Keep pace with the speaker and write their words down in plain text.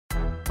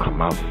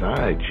come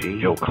outside, G.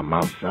 Yo, come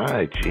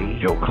outside, G.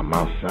 Yo, come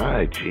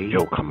outside, G.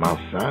 Yo, come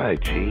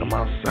outside, G. Come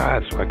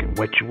outside so I can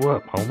wet you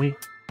up, homie.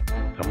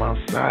 Come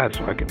outside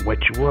so I can wet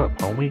you up,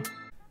 homie.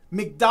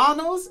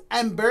 McDonald's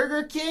and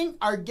Burger King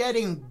are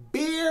getting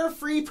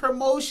beer-free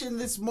promotion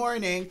this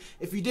morning.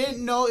 If you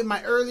didn't know, in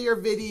my earlier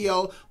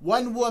video,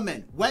 one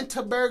woman went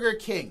to Burger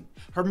King.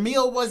 Her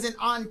meal wasn't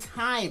on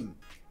time,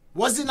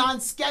 wasn't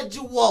on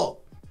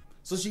schedule.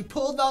 So she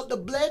pulled out the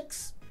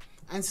Blicks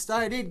and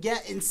started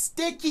getting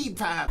sticky,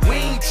 pap. We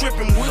ain't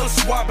tripping, we'll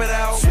swap it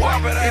out.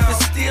 Swap it out. If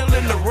it's still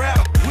in the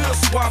rap, we'll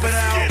swap it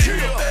out.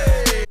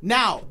 Hey.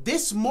 Now,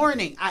 this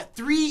morning at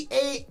 3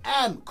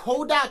 a.m.,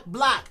 Kodak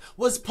Black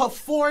was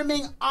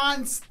performing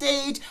on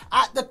stage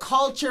at the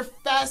Culture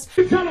Fest.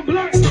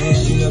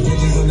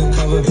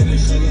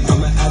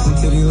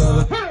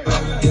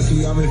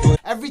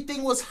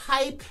 Everything was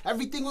hype,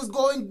 everything was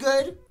going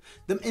good.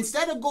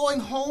 Instead of going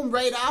home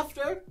right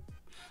after,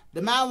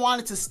 the man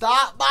wanted to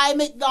stop by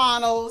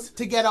McDonald's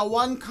to get a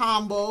one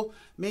combo,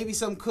 maybe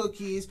some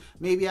cookies,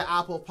 maybe an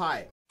apple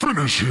pie.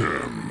 Finish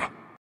him.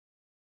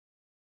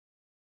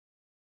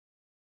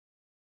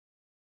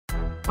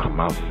 Come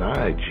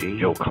outside, G.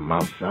 Yo, come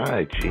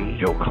outside, G.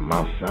 Yo, come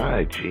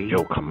outside, G.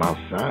 Yo, come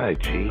outside,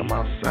 G. Come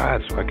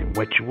outside so I can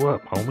wet you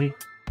up, homie.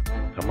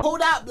 Come on.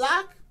 Kodak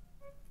Black,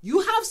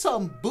 you have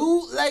some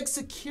bootleg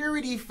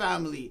security,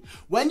 family.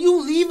 When you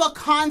leave a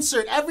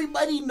concert,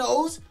 everybody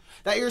knows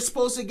that you're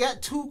supposed to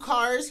get 2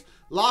 cars,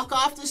 lock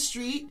off the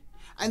street,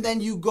 and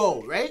then you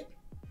go, right?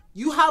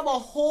 You have a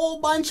whole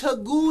bunch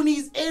of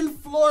goonies in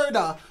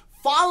Florida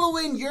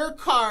following your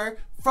car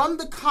from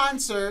the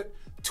concert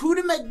to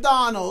the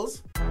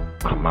McDonald's.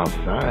 Come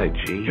outside,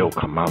 G. Yo,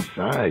 come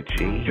outside,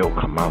 G. Yo,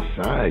 come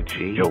outside,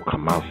 G. Yo,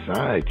 come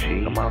outside,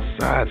 G. Come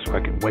outside so I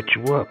can wet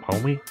you up,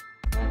 homie.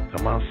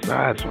 Come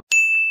outside so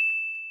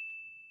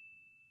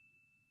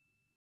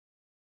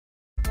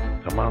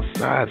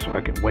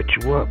I can wet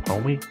you up,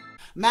 homie.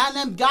 Man,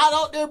 them got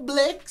out their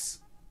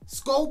Blicks,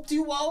 scoped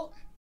you out.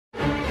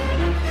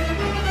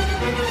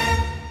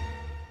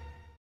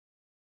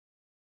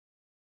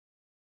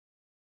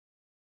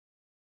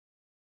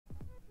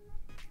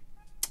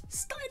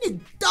 Started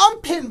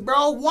dumping,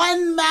 bro.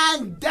 One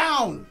man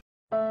down.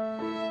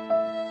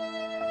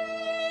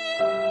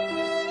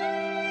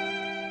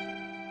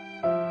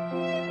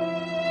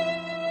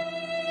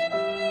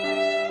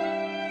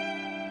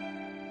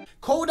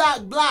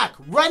 Kodak Black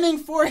running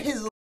for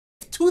his life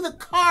to the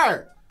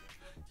car.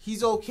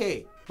 He's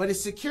okay, but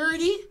his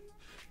security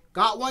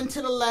got one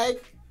to the leg.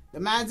 The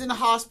man's in the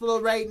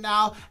hospital right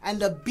now, and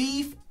the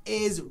beef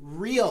is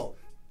real.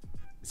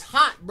 It's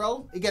hot,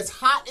 bro. It gets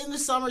hot in the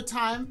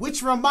summertime,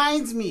 which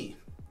reminds me,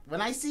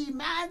 when I see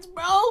mans,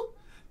 bro,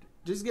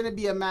 there's gonna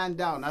be a man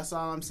down. That's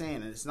all I'm saying,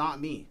 and it's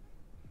not me.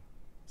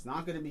 It's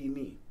not gonna be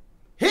me.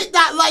 Hit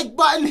that like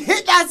button,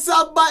 hit that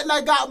sub button.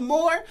 I got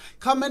more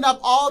coming up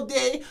all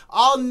day,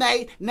 all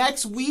night,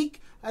 next week,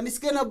 and it's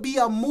gonna be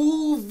a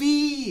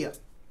movie.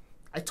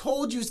 I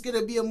told you it's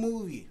gonna be a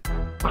movie.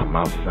 Come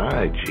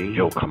outside, G.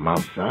 Yo, come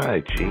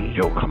outside, G.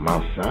 Yo, come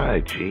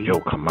outside, G. Yo,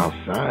 come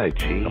outside,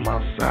 G. Come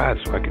outside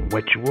so I can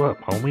wet you up,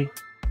 homie.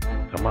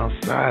 Come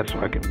outside so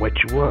I can wet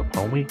you up,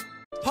 homie.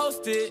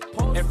 Post it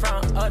in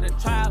front of the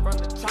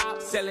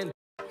tribe, selling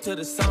till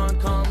the sun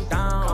come down.